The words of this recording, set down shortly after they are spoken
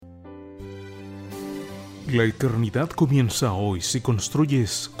La eternidad comienza hoy si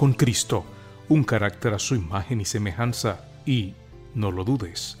construyes con Cristo un carácter a su imagen y semejanza y, no lo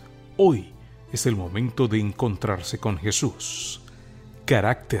dudes, hoy es el momento de encontrarse con Jesús.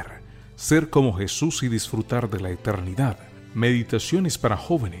 Carácter, ser como Jesús y disfrutar de la eternidad. Meditaciones para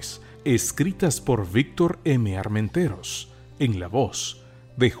jóvenes, escritas por Víctor M. Armenteros, en la voz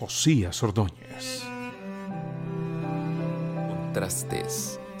de Josías Ordóñez.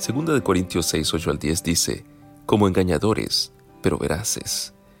 Contrastes. 2 Corintios 6, 8 al 10 dice: como engañadores, pero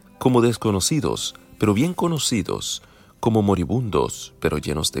veraces; como desconocidos, pero bien conocidos; como moribundos, pero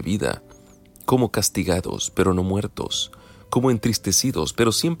llenos de vida; como castigados, pero no muertos; como entristecidos,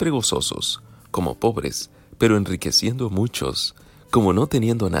 pero siempre gozosos; como pobres, pero enriqueciendo a muchos; como no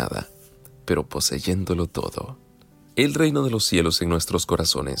teniendo nada, pero poseyéndolo todo. El reino de los cielos en nuestros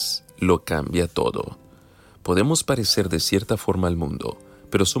corazones lo cambia todo. Podemos parecer de cierta forma al mundo,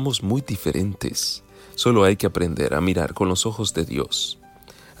 pero somos muy diferentes. Solo hay que aprender a mirar con los ojos de Dios.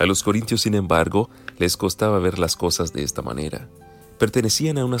 A los corintios, sin embargo, les costaba ver las cosas de esta manera.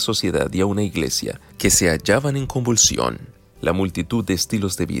 Pertenecían a una sociedad y a una iglesia que se hallaban en convulsión. La multitud de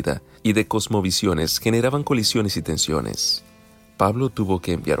estilos de vida y de cosmovisiones generaban colisiones y tensiones. Pablo tuvo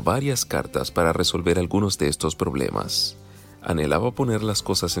que enviar varias cartas para resolver algunos de estos problemas. Anhelaba poner las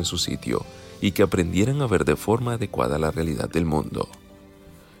cosas en su sitio y que aprendieran a ver de forma adecuada la realidad del mundo.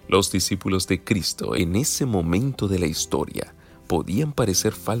 Los discípulos de Cristo en ese momento de la historia podían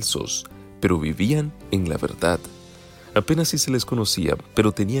parecer falsos, pero vivían en la verdad. Apenas si se les conocía,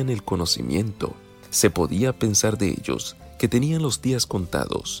 pero tenían el conocimiento. Se podía pensar de ellos que tenían los días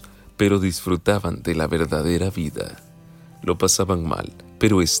contados, pero disfrutaban de la verdadera vida. Lo pasaban mal,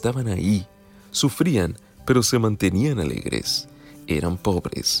 pero estaban ahí. Sufrían, pero se mantenían alegres. Eran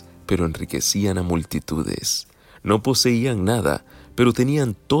pobres, pero enriquecían a multitudes. No poseían nada, pero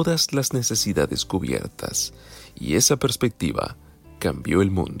tenían todas las necesidades cubiertas. Y esa perspectiva cambió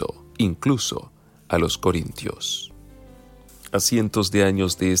el mundo, incluso a los corintios. A cientos de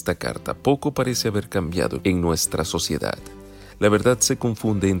años de esta carta, poco parece haber cambiado en nuestra sociedad. La verdad se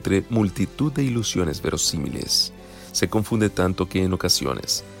confunde entre multitud de ilusiones verosímiles. Se confunde tanto que en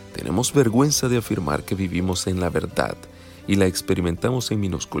ocasiones tenemos vergüenza de afirmar que vivimos en la verdad y la experimentamos en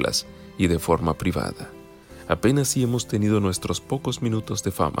minúsculas y de forma privada. Apenas si hemos tenido nuestros pocos minutos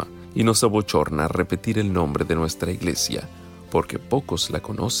de fama y nos abochorna repetir el nombre de nuestra iglesia, porque pocos la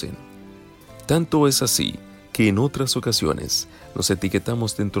conocen. Tanto es así que en otras ocasiones nos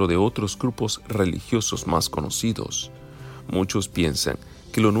etiquetamos dentro de otros grupos religiosos más conocidos. Muchos piensan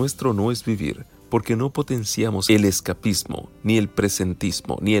que lo nuestro no es vivir porque no potenciamos el escapismo, ni el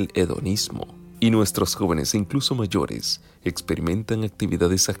presentismo, ni el hedonismo. Y nuestros jóvenes, e incluso mayores, experimentan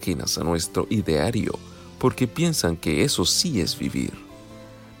actividades ajenas a nuestro ideario porque piensan que eso sí es vivir.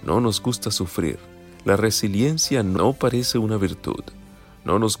 No nos gusta sufrir. La resiliencia no parece una virtud.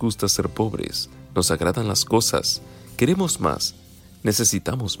 No nos gusta ser pobres. Nos agradan las cosas. Queremos más.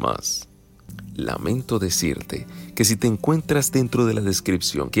 Necesitamos más. Lamento decirte que si te encuentras dentro de la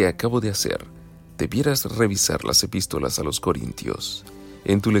descripción que acabo de hacer, debieras revisar las epístolas a los Corintios.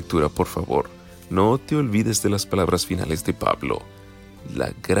 En tu lectura, por favor, no te olvides de las palabras finales de Pablo.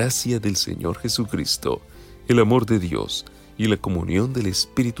 La gracia del Señor Jesucristo, el amor de Dios y la comunión del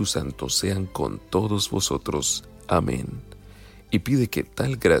Espíritu Santo sean con todos vosotros. Amén. Y pide que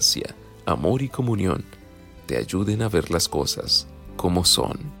tal gracia, amor y comunión te ayuden a ver las cosas como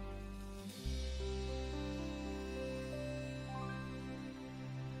son.